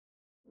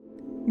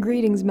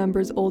Greetings,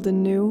 members old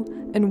and new,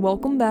 and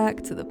welcome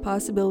back to the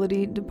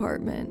Possibility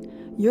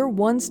Department, your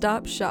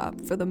one-stop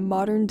shop for the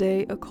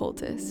modern-day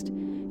occultist.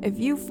 If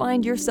you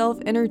find yourself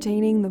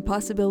entertaining the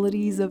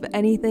possibilities of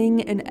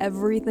anything and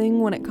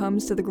everything when it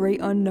comes to the great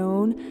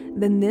unknown,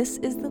 then this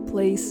is the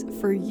place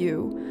for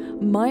you.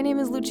 My name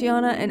is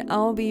Luciana, and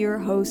I'll be your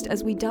host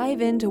as we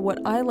dive into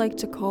what I like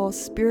to call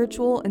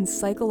spiritual and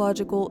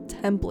psychological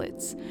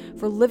templates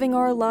for living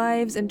our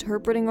lives,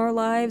 interpreting our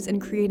lives,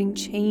 and creating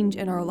change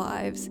in our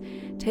lives.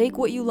 Take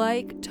what you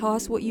like,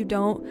 toss what you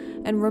don't,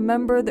 and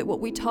remember that what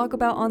we talk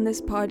about on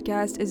this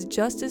podcast is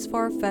just as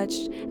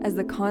far-fetched as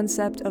the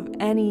concept of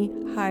any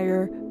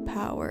higher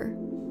power.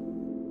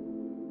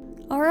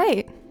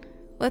 Alright,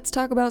 let's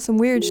talk about some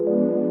weird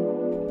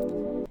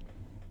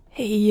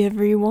Hey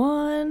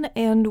everyone,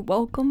 and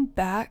welcome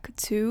back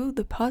to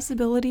the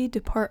Possibility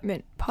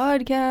Department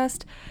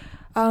podcast.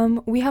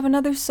 We have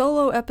another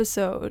solo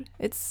episode.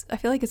 I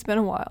feel like it's been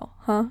a while,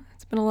 huh?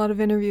 It's been a lot of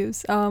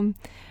interviews.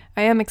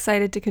 I am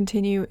excited to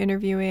continue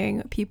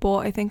interviewing people.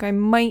 I think I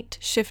might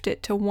shift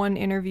it to one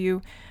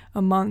interview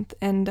a month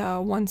and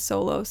one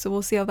solo, so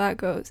we'll see how that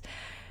goes.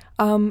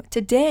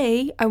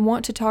 Today, I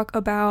want to talk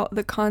about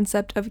the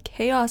concept of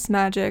chaos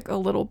magic a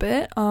little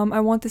bit. I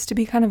want this to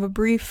be kind of a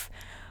brief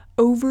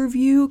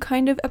overview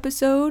kind of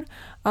episode.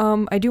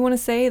 I do want to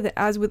say that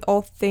as with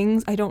all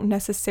things, I don't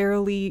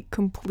necessarily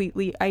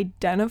completely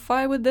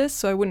identify with this,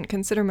 so I wouldn't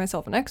consider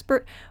myself an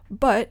expert,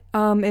 but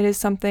it is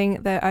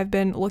something that I've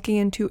been looking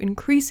into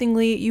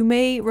increasingly. You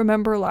may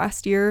remember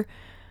last year,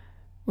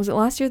 was it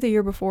last year or the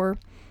year before?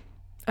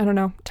 I don't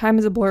know. Time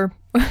is a blur.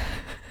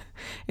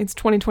 It's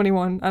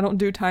 2021. I don't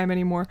do time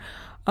anymore.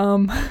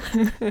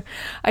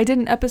 I did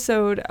an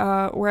episode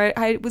where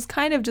I was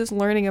kind of just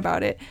learning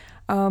about it.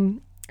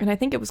 And I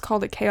think it was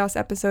called a chaos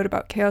episode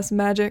about chaos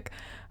magic,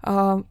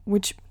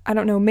 which, I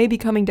don't know, may be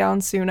coming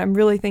down soon. I'm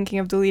really thinking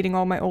of deleting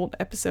all my old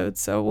episodes,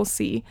 so we'll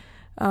see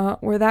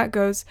where that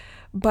goes.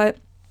 But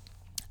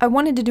I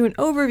wanted to do an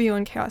overview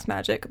on chaos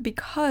magic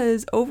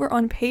because over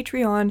on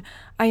Patreon,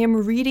 I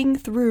am reading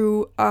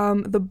through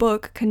the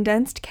book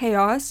Condensed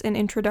Chaos, An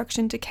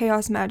Introduction to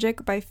Chaos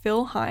Magic by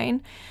Phil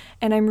Hine.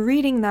 And I'm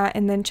reading that,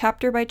 and then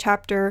chapter by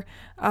chapter,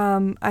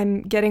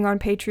 I'm getting on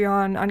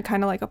Patreon on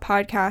kind of like a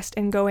podcast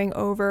and going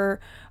over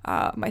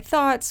my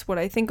thoughts, what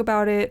I think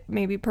about it,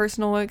 maybe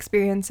personal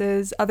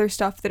experiences, other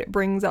stuff that it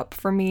brings up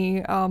for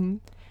me.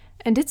 And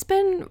it's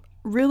been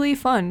really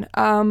fun.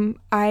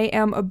 I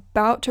am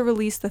about to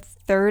release the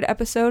third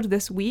episode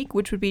this week,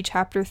 which would be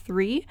chapter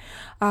 3.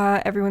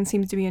 Everyone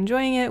seems to be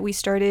enjoying it. We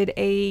started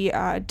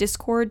a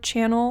Discord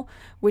channel,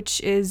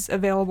 which is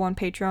available on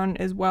Patreon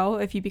as well.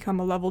 If you become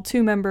a level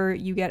 2 member,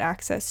 you get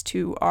access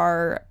to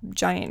our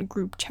giant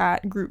group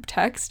chat, group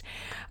text.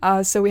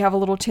 So we have a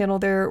little channel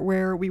there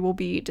where we will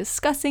be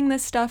discussing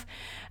this stuff.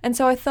 And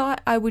so I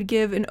thought I would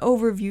give an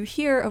overview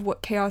here of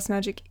what chaos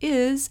magic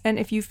is. And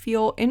if you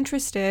feel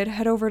interested,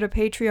 head over to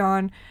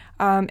Patreon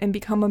and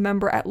become a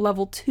member at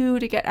level 2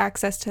 to get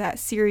access to that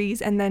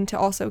series, and then to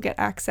also get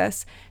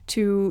access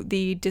to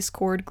the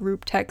Discord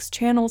group text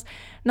channels.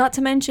 Not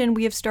to mention,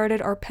 we have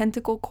started our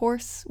Pentacle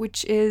course,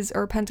 which is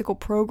our Pentacle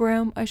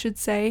program, I should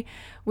say,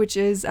 which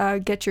is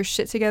Get Your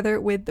Shit Together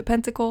with the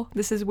Pentacle.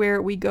 This is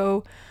where we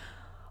go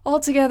all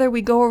together,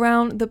 we go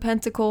around the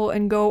pentacle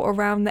and go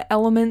around the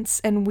elements,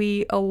 and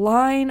we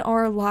align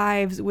our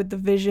lives with the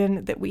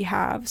vision that we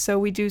have. So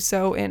we do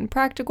so in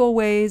practical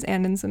ways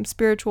and in some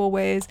spiritual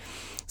ways.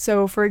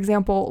 So for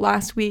example,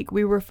 last week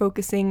we were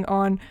focusing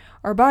on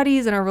our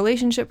bodies and our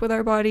relationship with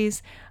our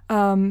bodies,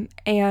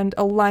 and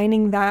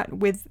aligning that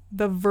with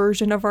the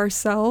version of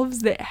ourselves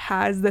that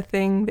has the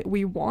thing that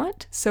we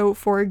want. So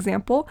for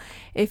example,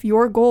 if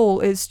your goal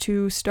is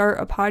to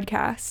start a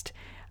podcast,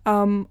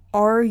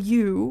 are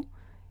you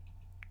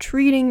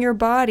treating your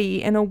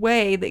body in a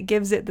way that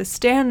gives it the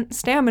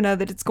stamina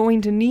that it's going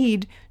to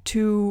need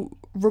to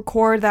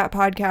record that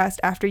podcast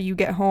after you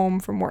get home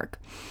from work?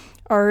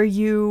 Are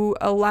you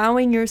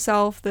allowing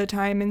yourself the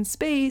time and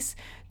space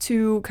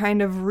to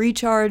kind of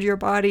recharge your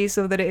body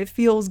so that it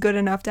feels good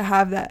enough to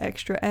have that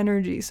extra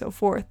energy, so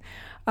forth?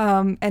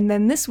 And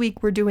then this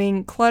week we're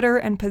doing clutter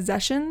and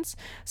possessions.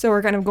 So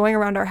we're kind of going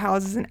around our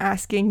houses and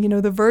asking,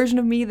 the version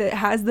of me that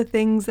has the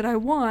things that I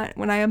want,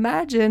 when I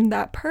imagine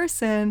that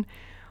person,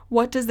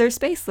 what does their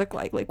space look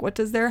like? Like, what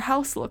does their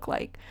house look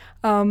like?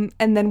 And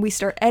then we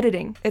start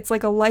editing. It's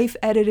like a life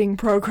editing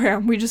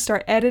program. We just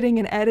start editing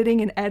and editing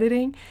and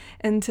editing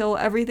until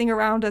everything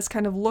around us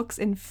kind of looks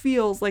and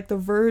feels like the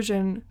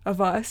version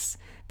of us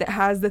that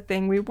has the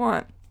thing we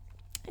want.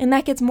 And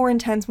that gets more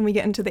intense when we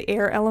get into the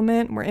air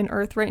element. We're in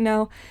Earth right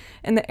now.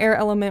 In the air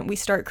element, we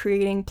start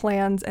creating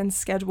plans and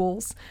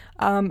schedules.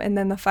 And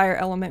then the fire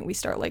element, we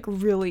start like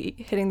really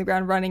hitting the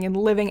ground running and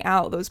living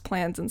out those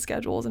plans and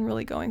schedules and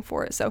really going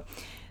for it. So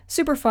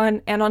super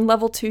fun. And on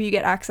level 2, you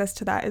get access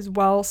to that as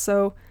well.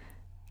 So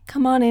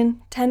come on in,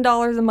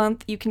 $10 a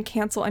month. You can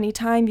cancel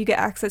anytime. You get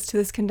access to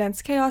this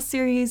Condensed Chaos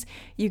series.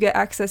 You get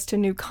access to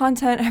new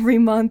content every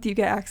month. You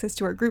get access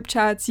to our group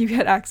chats. You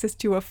get access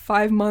to a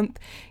 5-month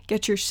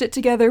Get Your Shit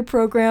Together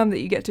program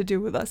that you get to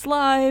do with us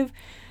live.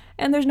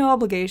 and there's no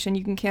obligation.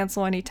 You can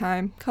cancel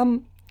anytime.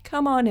 Come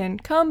on in.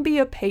 Come be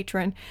a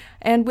patron.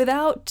 And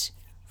without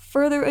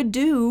further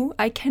ado,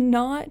 I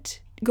cannot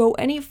go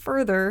any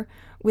further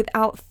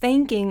without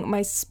thanking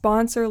my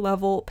sponsor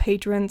level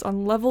patrons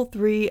on level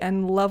 3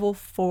 and level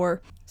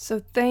 4. So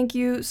thank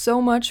you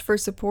so much for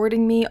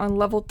supporting me on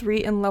level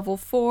 3 and level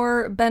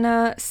 4.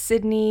 Benna,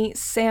 Sydney,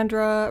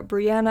 Sandra,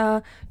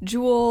 Brianna,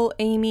 Jewel,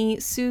 Amy,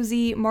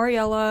 Susie,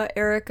 Mariella,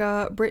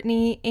 Erica,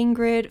 Brittany,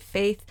 Ingrid,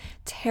 Faith,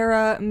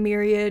 Tara,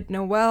 Myriad,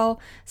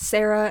 Noelle,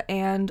 Sarah,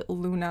 and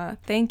Luna.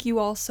 Thank you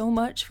all so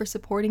much for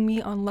supporting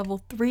me on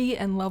level 3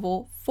 and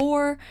level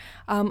 4.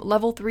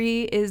 Level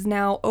 3 is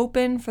now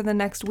open for the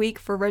next week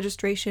for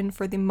registration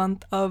for the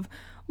month of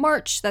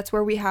March. That's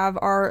where we have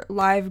our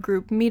live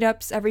group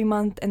meetups every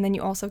month, and then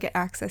you also get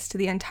access to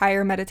the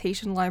entire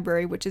meditation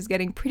library, which is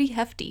getting pretty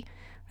hefty.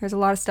 There's a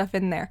lot of stuff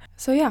in there.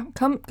 So yeah,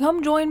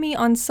 come join me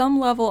on some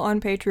level on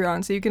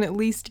Patreon so you can at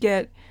least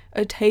get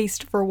a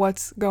taste for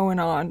what's going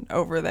on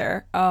over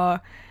there.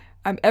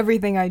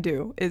 Everything I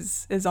do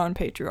is on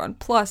Patreon.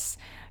 Plus,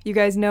 you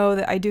guys know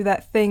that I do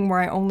that thing where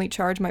I only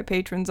charge my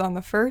patrons on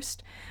the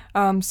 1st.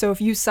 So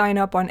if you sign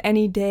up on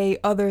any day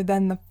other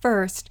than the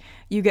 1st,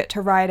 you get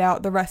to ride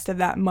out the rest of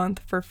that month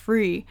for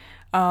free.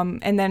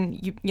 And then,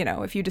 you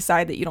know, if you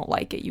decide that you don't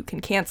like it, you can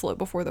cancel it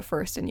before the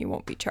 1st and you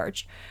won't be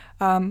charged.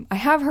 I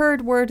have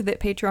heard word that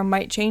Patreon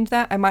might change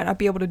that. I might not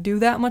be able to do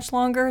that much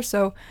longer,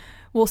 so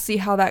we'll see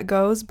how that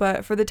goes.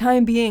 But for the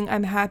time being,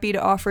 I'm happy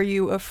to offer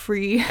you a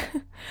free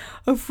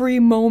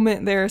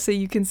moment there so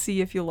you can see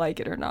if you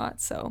like it or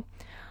not. So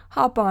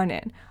hop on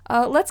in.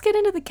 Let's get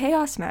into the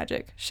chaos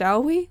magic,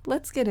 shall we?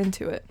 Let's get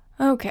into it.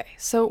 Okay,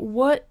 so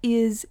what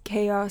is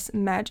chaos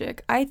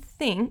magic? I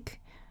think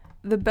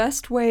the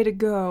best way to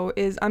go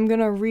is I'm going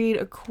to read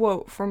a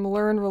quote from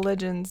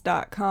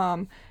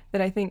learnreligions.com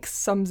that I think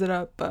sums it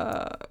up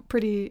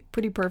pretty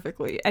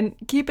perfectly. And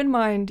keep in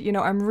mind, you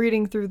know, I'm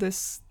reading through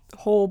this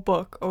whole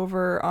book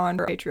over on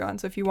Patreon,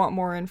 so if you want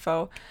more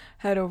info,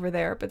 head over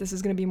there, but this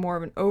is going to be more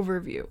of an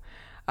overview.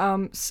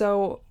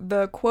 So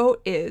the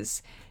quote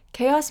is,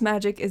 "Chaos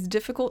magic is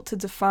difficult to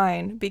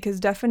define because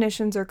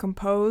definitions are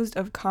composed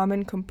of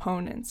common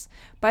components.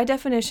 By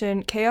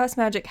definition, chaos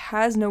magic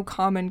has no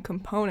common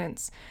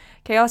components.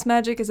 Chaos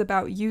magic is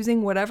about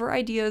using whatever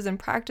ideas and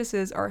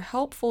practices are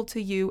helpful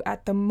to you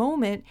at the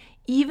moment,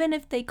 even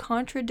if they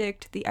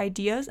contradict the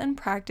ideas and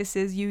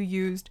practices you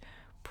used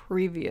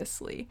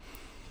previously."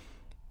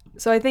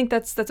 So I think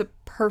that's a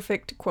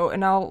perfect quote,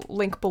 and I'll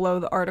link below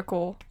the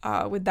article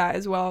with that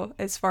as well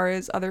as far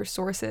as other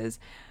sources.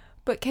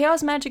 But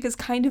chaos magic is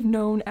kind of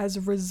known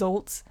as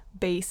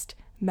results-based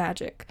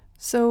magic.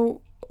 So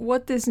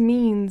what this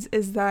means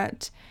is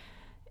that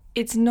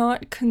it's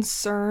not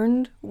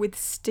concerned with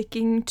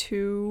sticking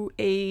to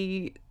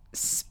a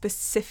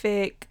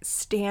specific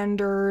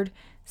standard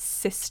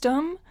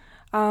system.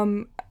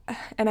 And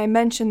I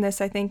mentioned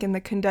this, I think, in the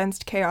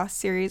Condensed Chaos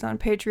series on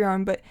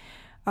Patreon, but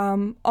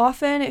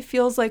often it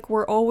feels like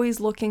we're always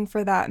looking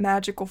for that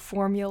magical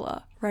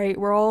formula, right?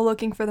 We're all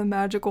looking for the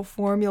magical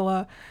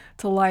formula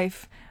to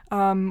life.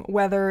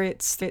 Whether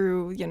it's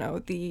through, you know,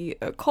 the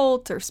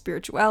occult or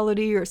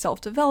spirituality or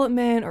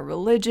self-development or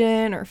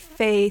religion or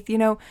faith, you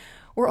know,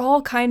 we're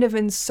all kind of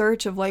in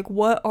search of like,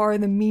 what are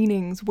the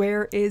meanings?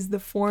 Where is the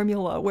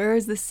formula? Where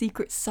is the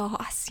secret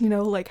sauce? You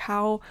know, like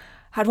how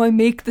do I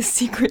make the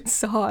secret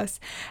sauce?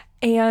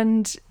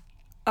 And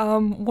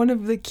one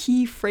of the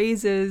key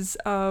phrases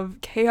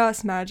of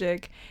chaos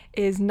magic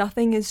is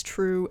nothing is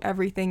true,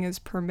 everything is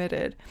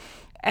permitted.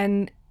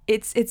 And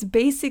it's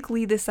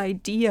basically this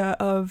idea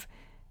of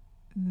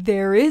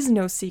there is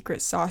no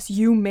secret sauce.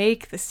 You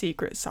make the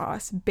secret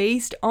sauce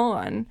based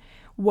on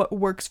what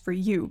works for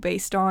you,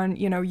 based on,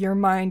 you know, your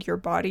mind, your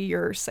body,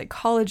 your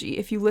psychology.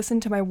 If you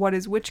listen to my What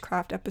is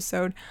Witchcraft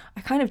episode,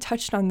 I kind of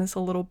touched on this a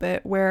little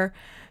bit where,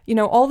 you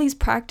know, all these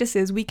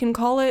practices, we can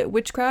call it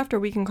witchcraft or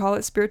we can call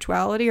it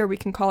spirituality or we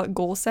can call it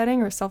goal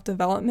setting or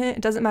self-development.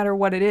 It doesn't matter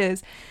what it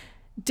is.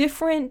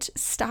 Different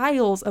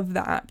styles of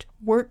that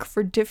work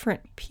for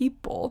different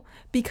people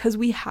because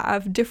we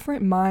have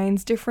different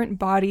minds, different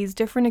bodies,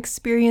 different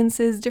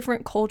experiences,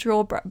 different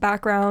cultural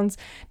backgrounds,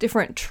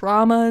 different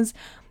traumas,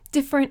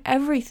 different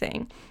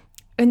everything.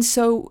 And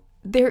so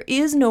there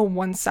is no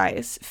one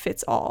size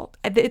fits all.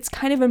 It's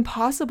kind of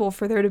impossible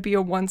for there to be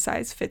a one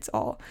size fits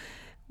all.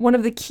 One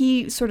of the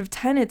key sort of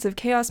tenets of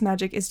chaos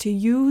magic is to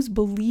use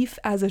belief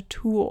as a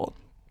tool.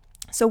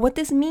 So what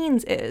this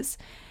means is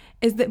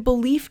that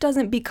belief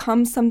doesn't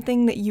become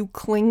something that you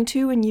cling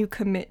to and you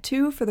commit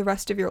to for the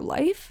rest of your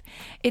life.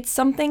 It's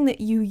something that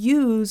you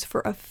use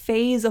for a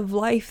phase of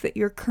life that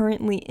you're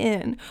currently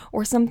in,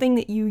 or something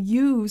that you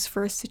use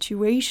for a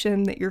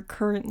situation that you're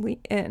currently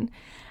in.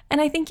 And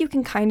I think you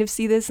can kind of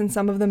see this in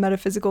some of the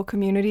metaphysical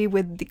community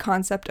with the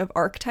concept of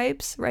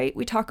archetypes, right?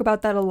 We talk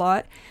about that a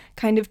lot,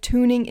 kind of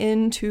tuning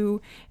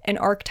into an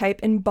archetype,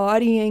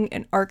 embodying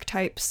an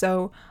archetype.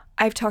 So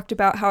I've talked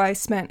about how I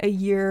spent a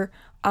year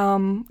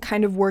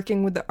kind of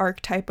working with the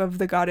archetype of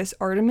the goddess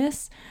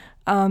Artemis.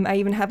 I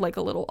even had like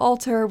a little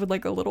altar with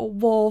like a little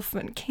wolf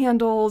and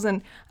candles.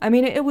 And I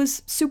mean, it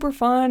was super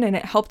fun and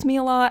it helped me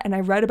a lot. And I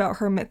read about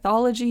her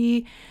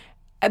mythology,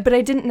 but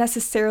I didn't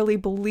necessarily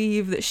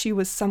believe that she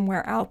was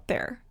somewhere out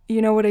there.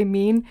 You know what I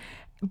mean?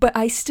 But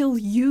I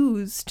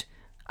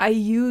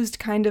used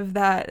kind of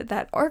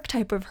that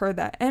archetype of her,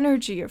 that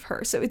energy of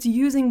her. So it's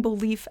using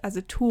belief as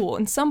a tool.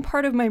 In some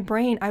part of my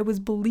brain, I was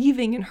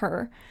believing in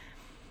her,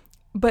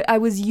 but I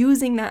was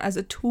using that as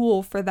a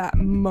tool for that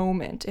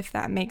moment, if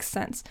that makes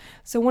sense.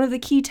 So one of the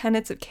key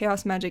tenets of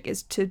chaos magic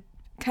is to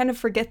kind of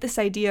forget this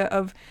idea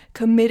of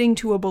committing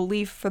to a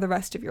belief for the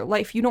rest of your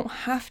life. You don't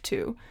have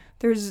to.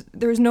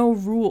 There's no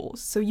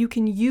rules. So you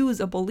can use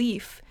a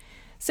belief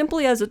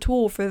simply as a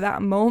tool for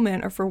that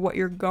moment or for what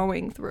you're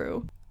going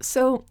through.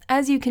 So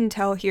as you can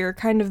tell here,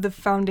 kind of the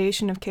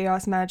foundation of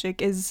chaos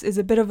magic is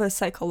a bit of a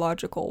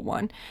psychological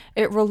one.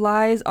 It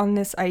relies on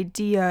this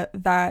idea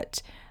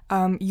that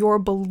your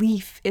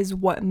belief is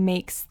what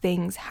makes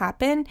things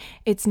happen.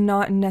 It's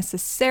not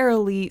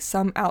necessarily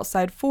some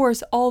outside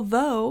force,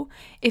 although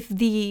if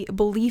the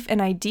belief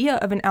and idea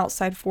of an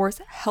outside force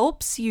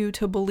helps you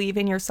to believe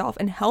in yourself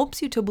and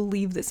helps you to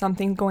believe that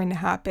something's going to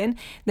happen,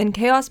 then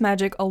chaos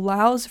magic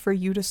allows for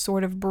you to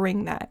sort of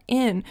bring that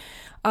in.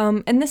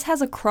 And this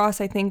has a cross,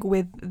 I think,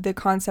 with the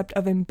concept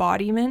of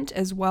embodiment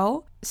as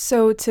well.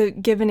 So to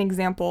give an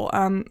example,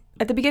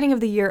 at the beginning of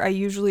the year, I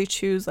usually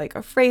choose like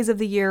a phrase of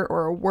the year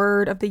or a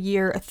word of the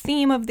year, a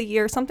theme of the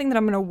year, something that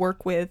I'm going to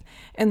work with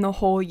in the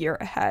whole year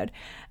ahead.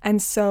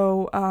 And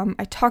so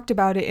I talked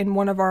about it in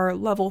one of our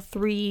level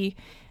 3,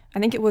 I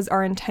think it was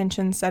our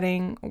intention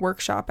setting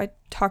workshop. I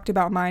talked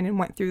about mine and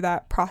went through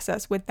that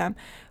process with them.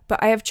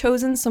 But I have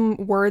chosen some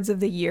words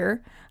of the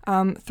year,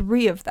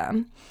 3 of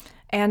them.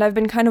 And I've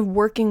been kind of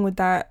working with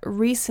that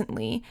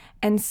recently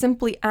and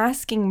simply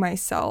asking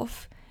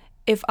myself,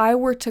 if I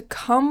were to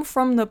come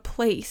from the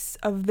place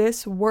of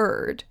this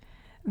word,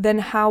 then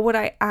how would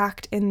I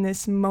act in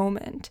this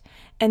moment?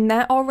 And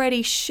that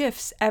already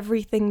shifts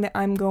everything that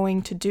I'm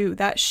going to do.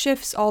 That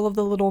shifts all of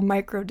the little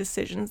micro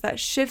decisions. That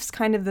shifts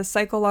kind of the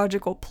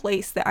psychological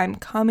place that I'm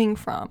coming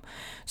from.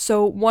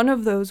 So one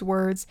of those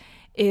words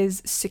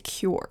is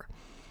secure.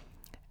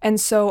 And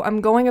so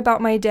I'm going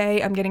about my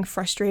day, I'm getting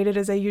frustrated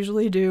as I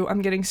usually do,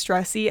 I'm getting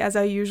stressy as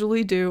I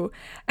usually do,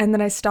 and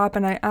then I stop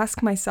and I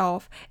ask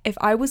myself, if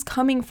I was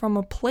coming from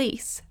a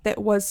place that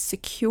was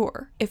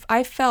secure, if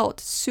I felt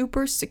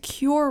super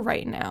secure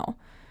right now,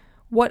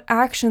 what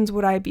actions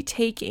would I be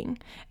taking?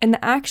 And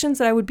the actions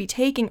that I would be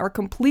taking are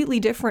completely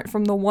different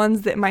from the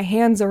ones that my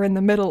hands are in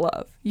the middle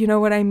of. You know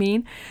what I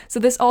mean? So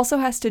this also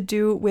has to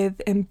do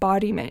with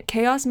embodiment.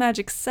 Chaos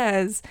magic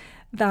says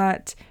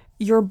that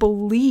your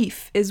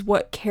belief is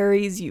what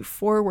carries you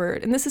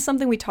forward. And this is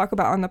something we talk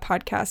about on the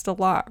podcast a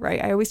lot,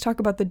 right? I always talk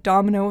about the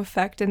domino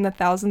effect and the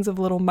thousands of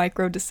little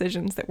micro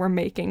decisions that we're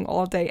making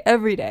all day,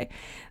 every day.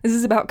 This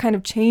is about kind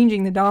of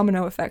changing the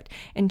domino effect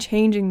and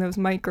changing those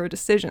micro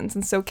decisions.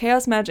 And so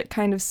chaos magic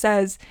kind of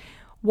says,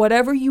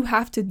 whatever you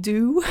have to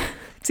do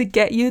to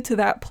get you to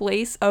that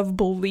place of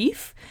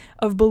belief,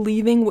 of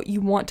believing what you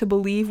want to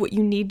believe, what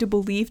you need to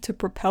believe to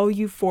propel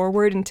you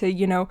forward into,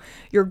 you know,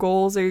 your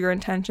goals or your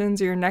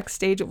intentions or your next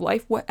stage of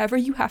life, whatever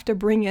you have to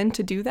bring in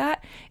to do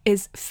that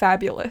is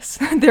fabulous.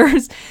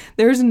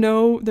 There's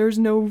no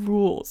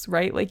rules,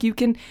 right? Like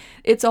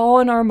it's all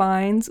in our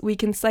minds. We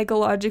can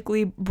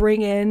psychologically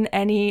bring in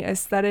any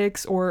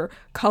aesthetics or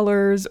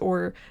colors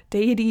or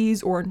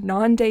deities or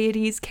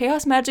non-deities.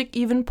 Chaos magic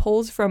even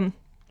pulls from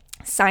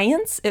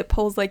science. It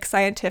pulls like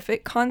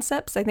scientific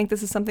concepts. I think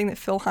this is something that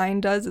Phil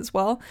Hine does as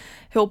well.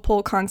 He'll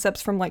pull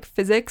concepts from like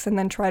physics and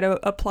then try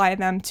to apply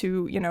them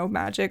to, you know,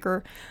 magic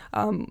or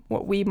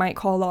what we might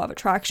call law of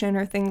attraction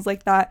or things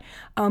like that.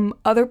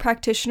 Other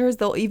practitioners,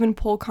 they'll even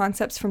pull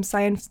concepts from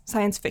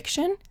science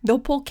fiction. They'll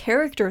pull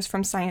characters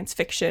from science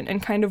fiction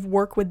and kind of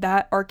work with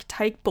that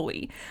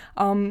archetypally.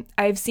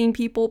 I've seen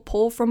people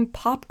pull from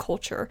pop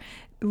culture.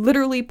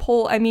 Literally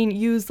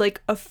use like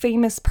a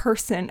famous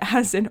person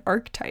as an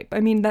archetype.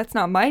 I mean, that's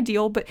not my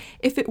deal, but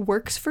if it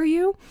works for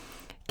you,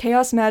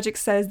 chaos magic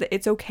says that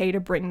it's okay to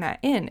bring that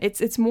in.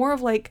 It's more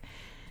of like,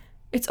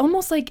 it's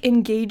almost like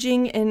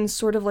engaging in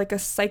sort of like a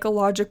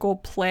psychological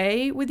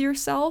play with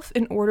yourself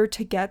in order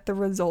to get the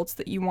results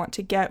that you want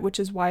to get, which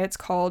is why it's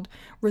called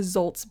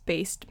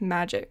results-based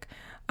magic.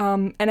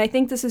 And I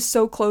think this is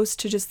so close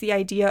to just the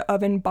idea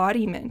of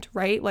embodiment,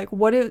 right? Like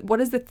what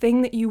is the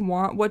thing that you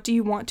want? What do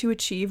you want to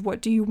achieve?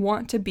 What do you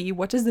want to be?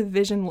 What does the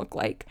vision look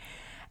like?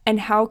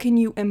 And how can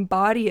you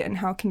embody it and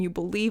how can you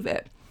believe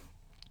it?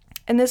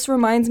 And this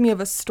reminds me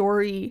of a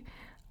story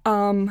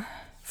from,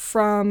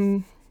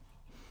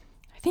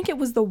 I think it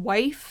was the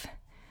wife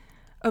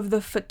of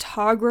the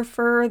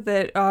photographer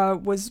that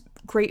was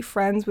great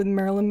friends with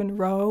Marilyn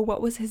Monroe.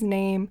 What was his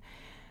name?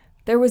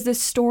 There was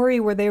this story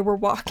where they were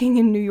walking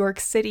in New York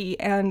City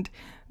and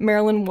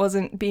Marilyn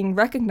wasn't being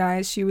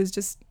recognized. She was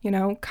just, you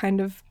know, kind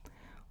of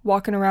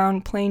walking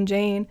around plain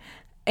Jane.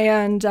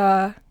 And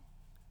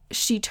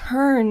she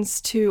turns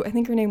to, I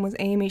think her name was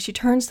Amy, she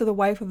turns to the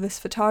wife of this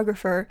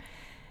photographer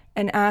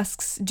and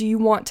asks, "Do you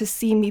want to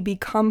see me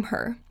become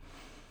her?"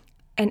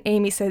 And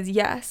Amy says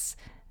yes.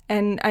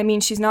 And I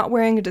mean, she's not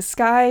wearing a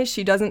disguise.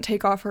 She doesn't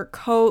take off her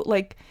coat.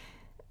 Like,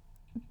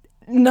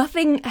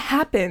 nothing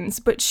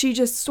happens, but she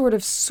just sort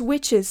of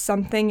switches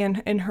something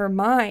in her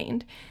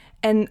mind.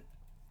 And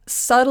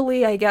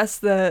subtly, I guess,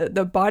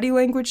 the body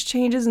language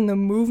changes and the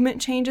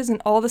movement changes,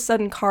 and all of a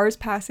sudden cars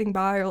passing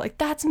by are like,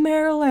 that's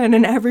Marilyn,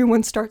 and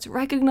everyone starts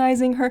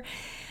recognizing her.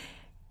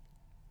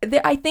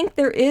 I think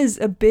there is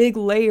a big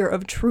layer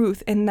of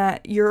truth in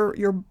that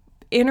your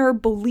inner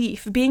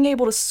belief, being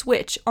able to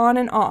switch on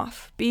and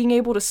off, being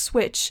able to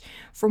switch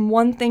from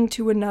one thing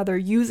to another,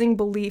 using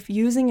belief,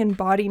 using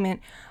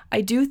embodiment.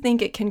 I do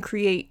think it can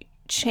create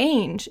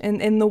change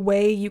in the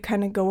way you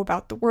kind of go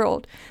about the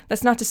world.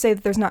 That's not to say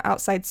that there's not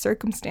outside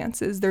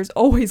circumstances. There's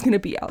always going to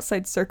be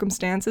outside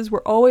circumstances.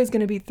 We're always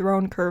going to be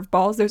thrown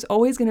curveballs. There's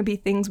always going to be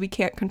things we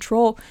can't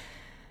control.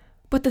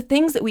 But the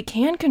things that we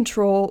can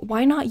control,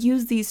 why not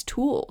use these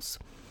tools?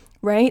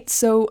 Right?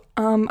 So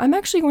I'm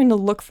actually going to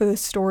look for this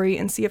story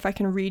and see if I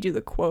can read you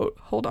the quote.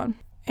 Hold on.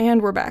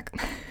 And we're back.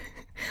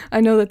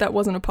 I know that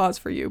wasn't a pause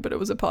for you, but it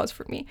was a pause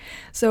for me.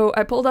 So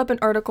I pulled up an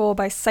article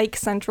by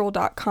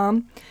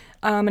psychcentral.com,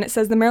 and it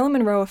says, The Marilyn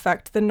Monroe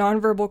Effect, the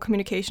Nonverbal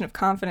Communication of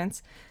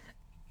Confidence.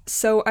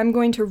 So I'm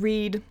going to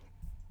read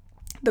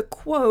the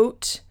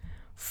quote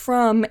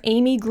from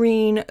Amy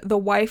Green, the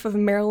wife of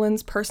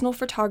Marilyn's personal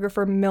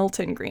photographer,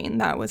 Milton Green.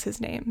 That was his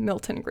name,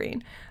 Milton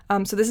Green.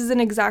 So this is an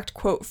exact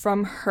quote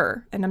from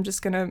her, and I'm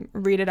just going to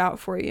read it out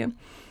for you.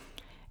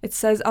 It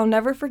says, I'll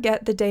never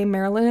forget the day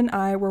Marilyn and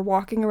I were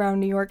walking around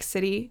New York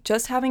City,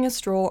 just having a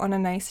stroll on a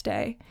nice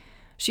day.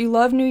 She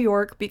loved New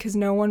York because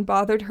no one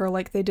bothered her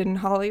like they did in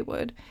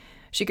Hollywood.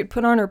 She could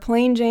put on her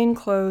plain Jane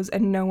clothes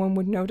and no one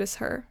would notice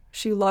her.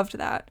 She loved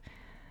that.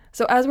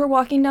 So as we're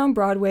walking down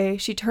Broadway,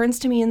 she turns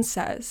to me and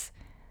says,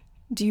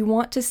 Do you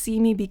want to see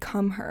me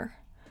become her?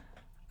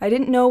 I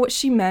didn't know what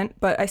she meant,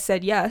 but I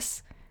said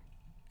yes,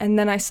 and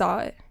then I saw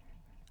it.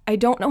 I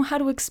don't know how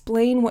to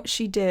explain what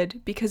she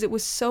did because it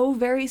was so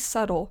very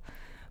subtle,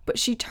 but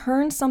she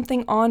turned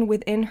something on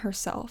within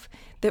herself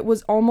that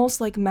was almost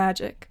like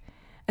magic.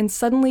 And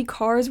suddenly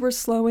cars were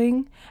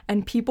slowing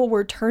and people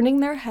were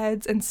turning their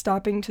heads and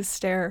stopping to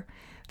stare.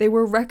 They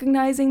were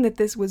recognizing that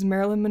this was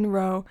Marilyn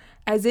Monroe,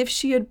 as if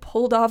she had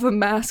pulled off a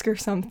mask or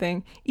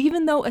something,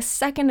 even though a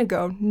second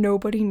ago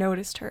nobody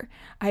noticed her.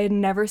 I had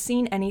never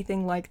seen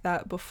anything like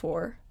that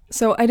before.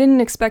 So I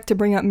didn't expect to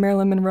bring up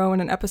Marilyn Monroe in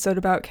an episode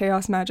about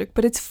chaos magic,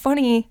 but it's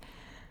funny.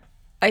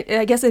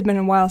 I guess it had been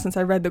a while since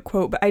I read the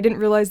quote, but I didn't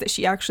realize that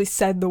she actually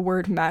said the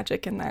word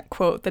magic in that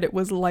quote, that it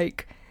was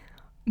like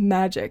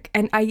magic.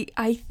 And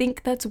I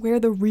think that's where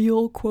the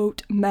real,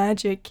 quote,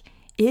 magic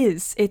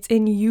is. It's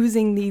in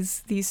using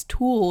these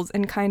tools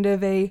in kind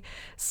of a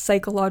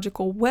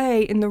psychological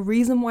way. And the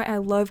reason why I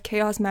love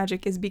chaos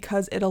magic is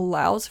because it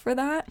allows for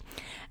that,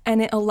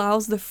 and it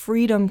allows the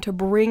freedom to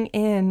bring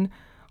in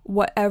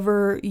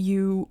whatever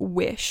you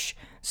wish.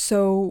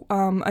 So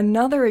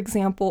another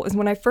example is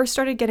when I first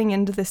started getting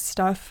into this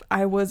stuff,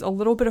 I was a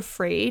little bit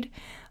afraid.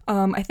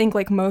 I think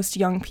like most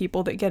young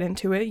people that get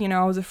into it,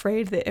 I was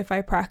afraid that if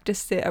I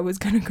practiced it, I was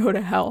going to go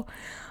to hell.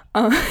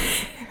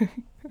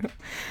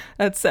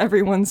 That's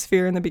everyone's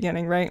fear in the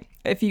beginning, right?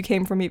 If you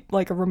came from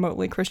like a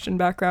remotely Christian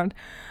background.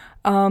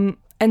 And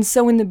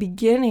so in the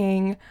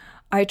beginning,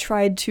 I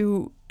tried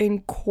to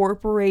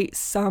incorporate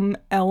some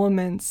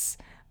elements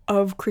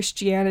of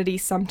Christianity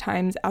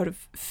sometimes out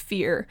of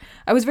fear.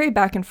 I was very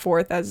back and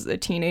forth as a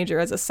teenager,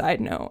 as a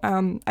side note.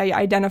 I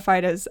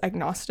identified as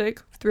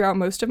agnostic throughout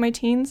most of my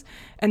teens,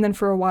 and then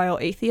for a while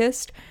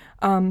atheist.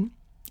 And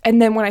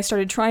then when I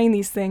started trying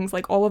these things,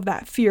 like all of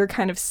that fear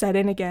kind of set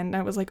in again. And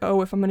I was like,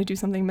 oh, if I'm going to do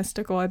something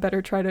mystical, I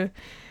better try to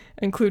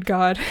include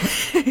God.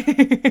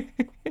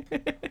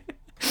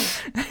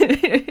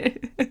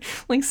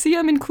 Like, see,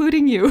 I'm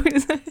including you.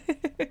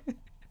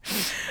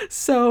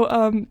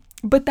 So,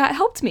 but that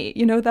helped me,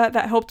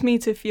 that helped me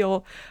to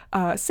feel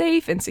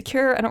safe and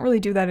secure. I don't really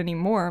do that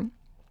anymore,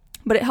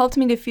 but it helped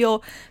me to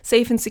feel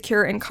safe and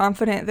secure and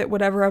confident that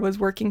whatever I was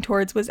working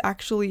towards was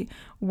actually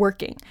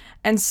working.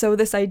 And so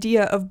this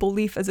idea of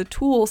belief as a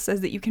tool says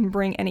that you can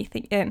bring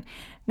anything in.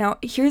 Now,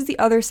 here's the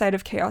other side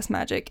of chaos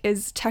magic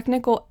is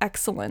technical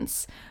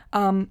excellence.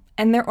 And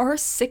there are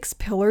 6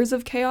 pillars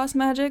of chaos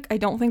magic. I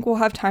don't think we'll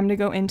have time to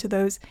go into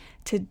those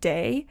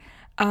today.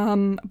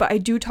 But I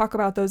do talk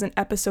about those in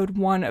episode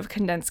 1 of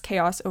Condensed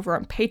Chaos over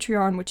on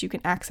Patreon, which you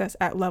can access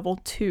at level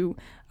 2,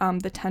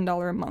 the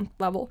 $10 a month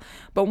level.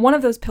 But one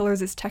of those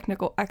pillars is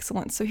technical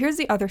excellence. So here's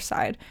the other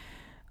side.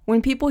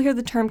 When people hear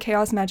the term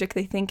chaos magic,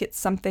 they think it's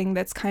something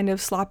that's kind of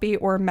sloppy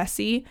or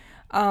messy.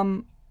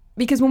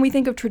 Because when we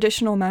think of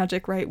traditional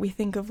magic, right, we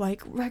think of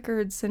like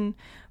records and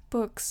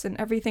books and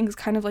everything's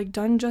kind of like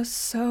done just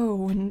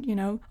so,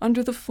 and,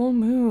 under the full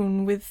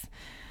moon with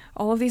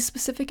all of these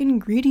specific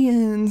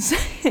ingredients.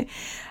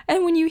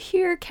 And when you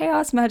hear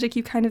chaos magic,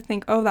 you kind of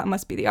think, oh, that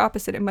must be the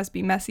opposite. It must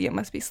be messy. It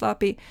must be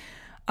sloppy.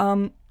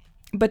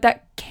 But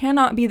that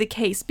cannot be the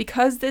case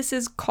because this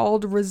is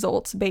called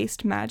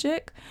results-based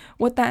magic.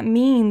 What that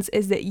means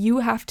is that you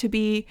have to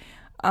be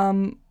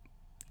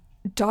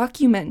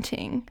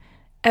documenting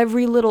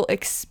every little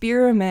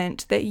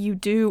experiment that you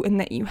do and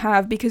that you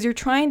have, because you're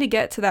trying to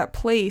get to that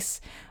place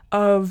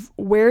of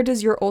where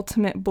does your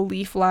ultimate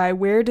belief lie?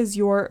 Where does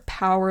your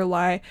power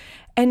lie?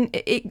 And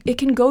it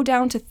can go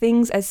down to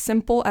things as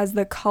simple as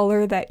the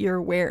color that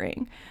you're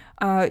wearing.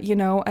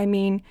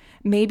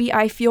 Maybe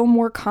I feel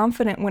more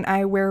confident when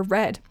I wear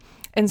red.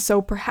 And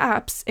so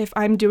perhaps if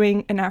I'm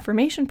doing an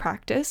affirmation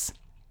practice,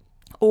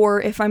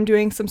 or if I'm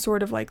doing some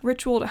sort of like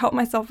ritual to help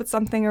myself with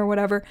something or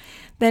whatever,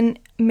 then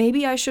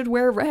maybe I should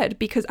wear red,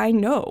 because I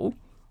know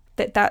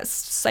that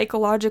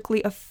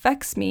psychologically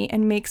affects me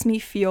and makes me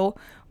feel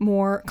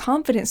more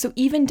confident. So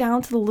even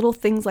down to the little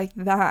things like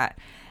that,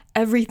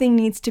 everything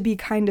needs to be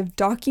kind of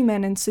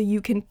documented so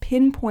you can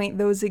pinpoint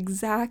those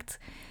exact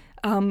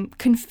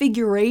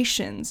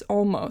configurations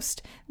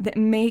almost that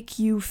make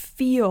you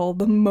feel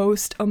the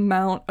most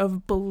amount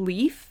of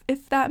belief,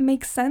 if that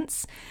makes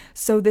sense.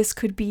 So this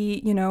could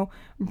be,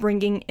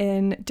 bringing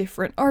in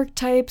different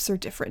archetypes or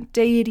different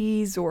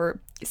deities or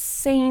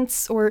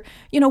saints or,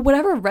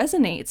 whatever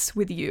resonates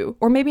with you,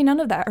 or maybe none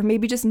of that, or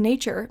maybe just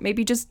nature,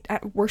 maybe just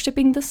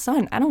worshiping the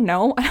sun. I don't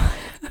know.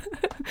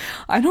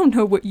 I don't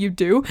know what you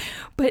do,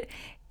 but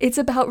it's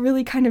about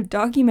really kind of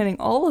documenting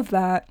all of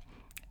that.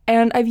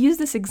 And I've used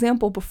this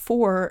example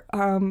before,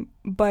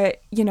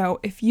 but,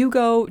 if you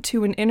go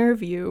to an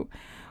interview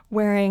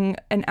wearing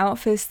an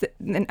outfit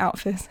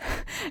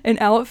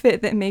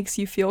that makes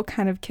you feel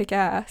kind of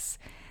kick-ass,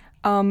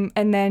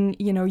 and then,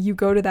 you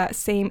go to that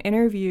same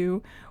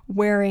interview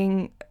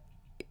wearing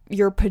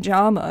your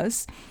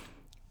pajamas,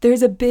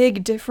 there's a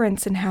big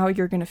difference in how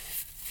you're going to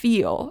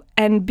feel.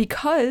 And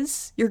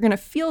because you're going to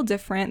feel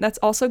different, that's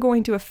also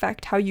going to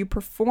affect how you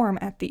perform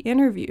at the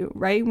interview,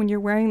 right? When you're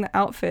wearing the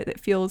outfit that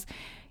feels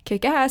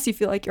kick-ass, you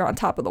feel like you're on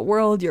top of the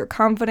world, you're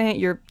confident,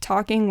 you're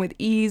talking with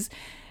ease.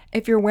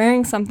 If you're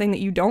wearing something that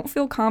you don't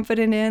feel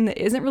confident in, that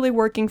isn't really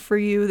working for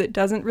you, that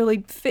doesn't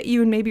really fit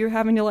you, and maybe you're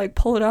having to like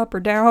pull it up or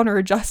down or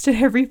adjust it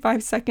every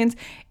 5 seconds,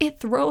 it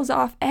throws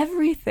off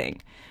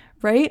everything,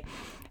 right?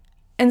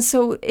 And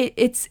so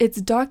it's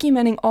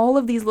documenting all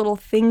of these little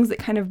things that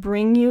kind of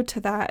bring you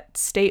to that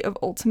state of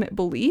ultimate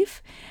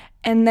belief.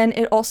 And then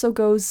it also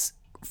goes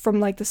from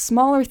like the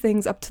smaller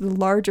things up to the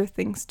larger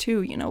things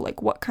too,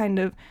 like what kind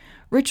of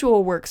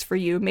ritual works for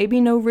you, maybe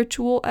no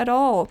ritual at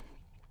all.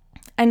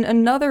 And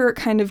another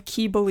kind of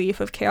key belief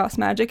of chaos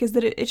magic is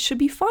that it should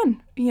be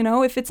fun.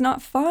 If it's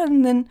not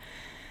fun,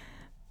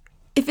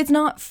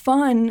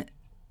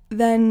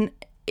 then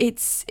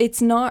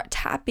it's not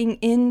tapping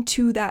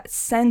into that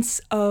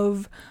sense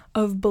of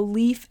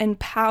belief and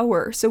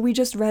power. So we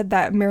just read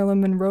that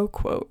Marilyn Monroe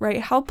quote,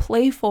 right? How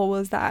playful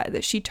was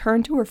that she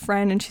turned to her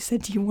friend and she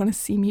said, "Do you want to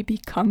see me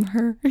become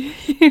her?"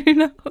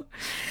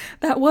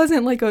 That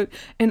wasn't like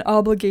an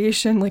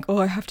obligation, like, oh,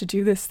 I have to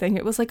do this thing.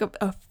 It was like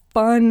a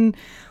fun,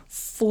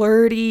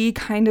 flirty,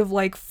 kind of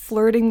like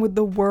flirting with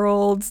the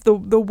world. The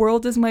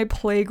world is my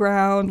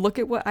playground. Look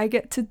at what I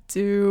get to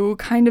do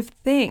kind of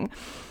thing.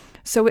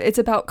 So it's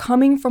about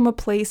coming from a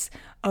place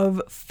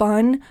of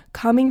fun,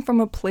 coming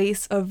from a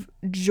place of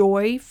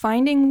joy,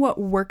 finding what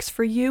works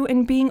for you,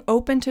 and being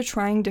open to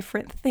trying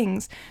different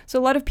things. So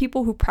a lot of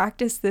people who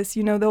practice this,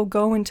 they'll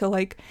go into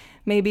like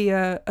maybe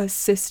a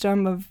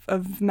system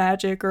of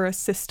magic or a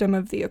system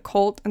of the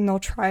occult, and they'll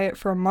try it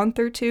for a month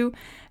or two,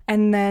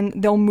 and then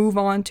they'll move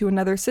on to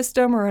another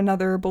system or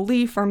another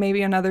belief or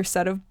maybe another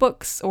set of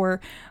books or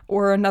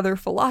another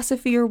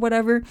philosophy or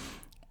whatever.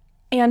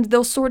 And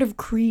they'll sort of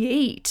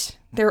create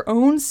their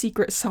own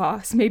secret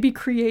sauce, maybe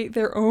create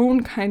their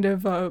own kind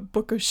of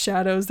book of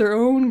shadows, their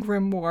own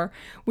grimoire,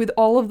 with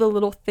all of the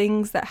little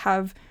things that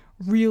have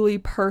really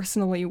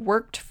personally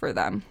worked for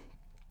them.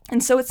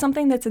 And so it's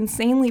something that's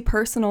insanely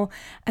personal,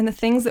 and the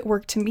things that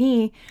work to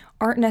me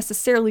aren't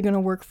necessarily going to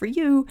work for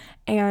you,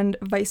 and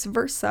vice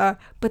versa.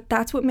 But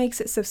that's what makes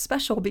it so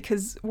special,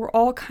 because we're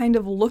all kind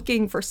of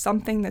looking for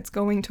something that's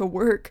going to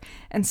work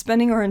and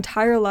spending our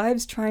entire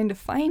lives trying to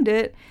find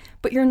it.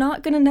 But you're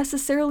not going to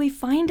necessarily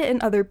find it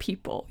in other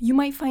people. You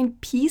might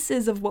find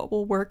pieces of what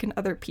will work in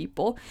other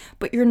people,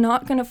 but you're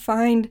not going to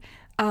find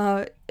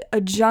a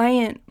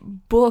giant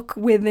book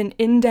with an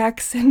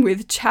index and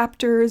with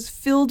chapters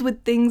filled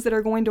with things that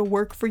are going to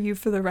work for you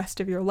for the rest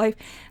of your life.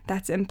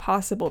 That's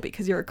impossible,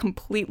 because you're a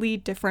completely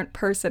different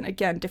person.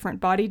 Again, different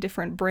body,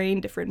 different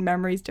brain, different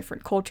memories,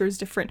 different cultures,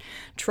 different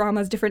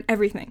traumas, different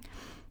everything.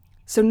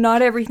 So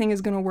not everything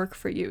is going to work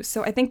for you.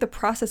 So I think the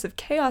process of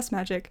chaos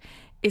magic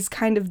is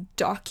kind of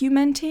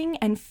documenting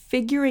and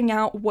figuring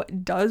out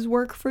what does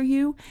work for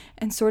you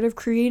and sort of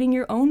creating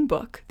your own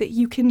book that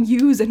you can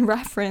use and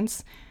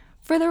reference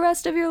for the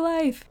rest of your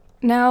life.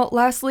 Now,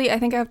 lastly, I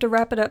think I have to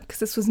wrap it up because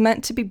this was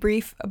meant to be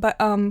brief, but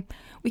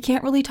we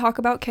can't really talk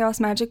about chaos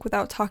magic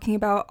without talking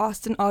about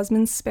Austin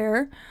Osman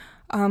Spare.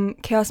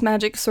 Chaos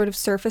magic sort of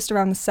surfaced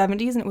around the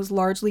 70s, and it was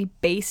largely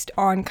based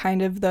on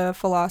kind of the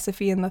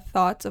philosophy and the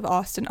thoughts of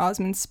Austin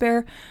Osman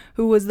Spare,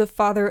 who was the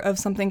father of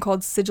something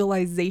called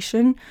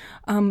sigillization.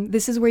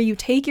 This is where you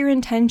take your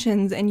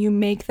intentions and you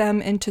make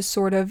them into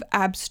sort of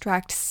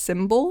abstract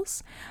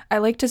symbols. I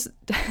like to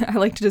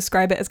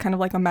describe it as kind of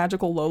like a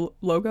magical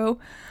logo.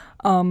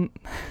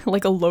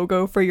 like a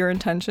logo for your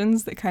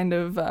intentions that kind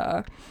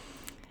of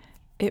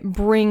it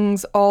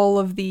brings all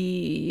of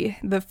the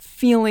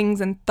feelings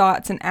and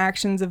thoughts and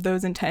actions of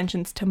those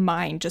intentions to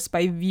mind just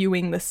by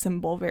viewing the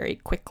symbol very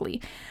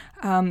quickly.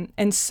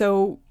 And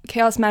so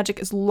Chaos Magic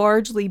is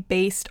largely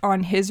based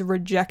on his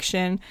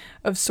rejection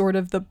of sort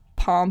of the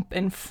pomp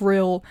and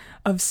frill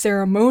of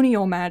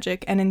ceremonial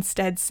magic, and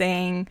instead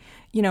saying,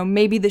 you know,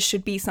 maybe this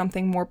should be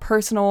something more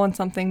personal and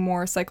something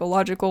more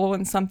psychological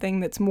and something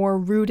that's more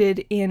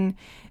rooted in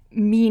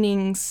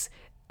meanings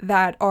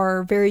that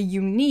are very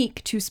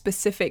unique to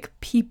specific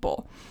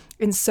people.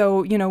 And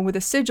so, you know, with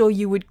a sigil,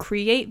 you would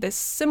create this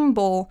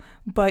symbol,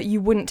 but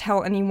you wouldn't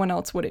tell anyone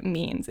else what it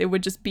means. It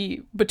would just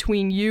be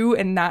between you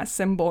and that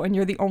symbol, and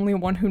you're the only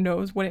one who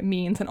knows what it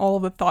means and all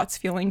of the thoughts,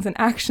 feelings, and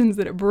actions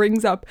that it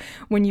brings up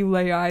when you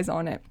lay eyes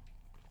on it.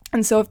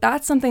 And so if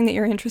that's something that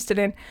you're interested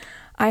in,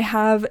 I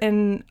have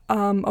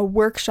a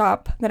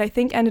workshop that I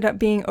think ended up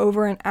being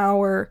over an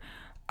hour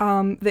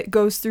that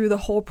goes through the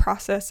whole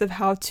process of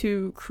how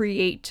to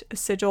create a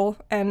sigil,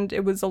 and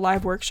it was a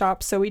live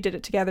workshop, so we did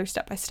it together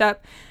step by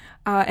step,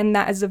 and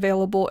that is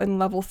available in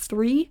level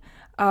 3,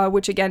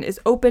 which again is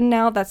open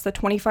now. That's the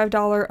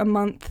 $25 a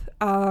month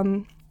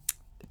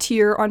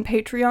tier on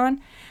Patreon,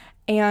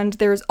 and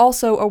there's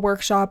also a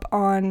workshop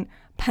on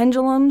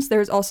pendulums.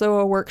 There's also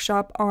a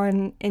workshop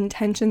on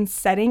intention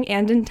setting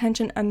and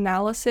intention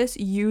analysis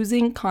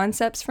using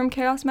concepts from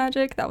Chaos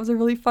Magic. That was a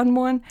really fun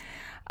one.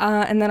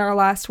 And then our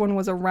last one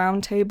was a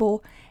round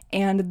table,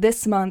 and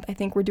this month I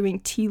think we're doing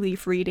tea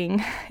leaf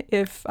reading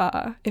if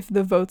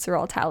the votes are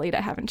all tallied.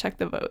 I haven't checked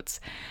the votes.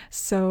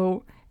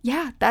 So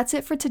yeah, that's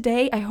it for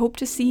today. I hope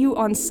to see you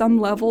on some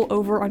level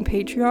over on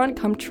Patreon.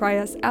 Come try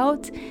us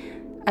out.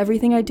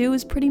 Everything I do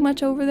is pretty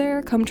much over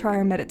there. Come try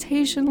our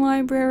meditation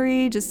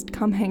library. Just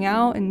come hang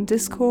out in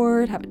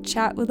Discord, have a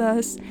chat with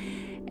us.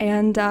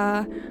 And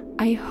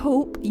I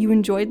hope you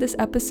enjoyed this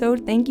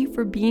episode. Thank you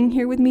for being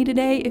here with me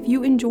today. If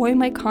you enjoy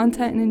my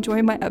content and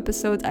enjoy my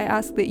episodes, I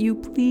ask that you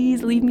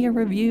please leave me a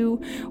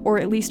review or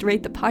at least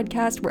rate the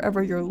podcast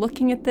wherever you're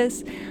looking at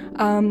this.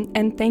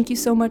 And thank you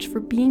so much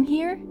for being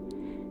here.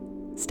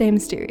 Stay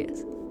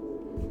mysterious.